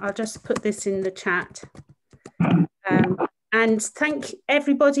 So I'll just put this in the chat. And thank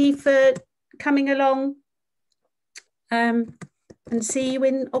everybody for coming along, and see you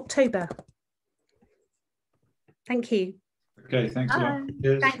in October. Thank you. Okay, thanks a lot.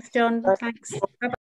 Thanks, John. Thanks. Bye-bye.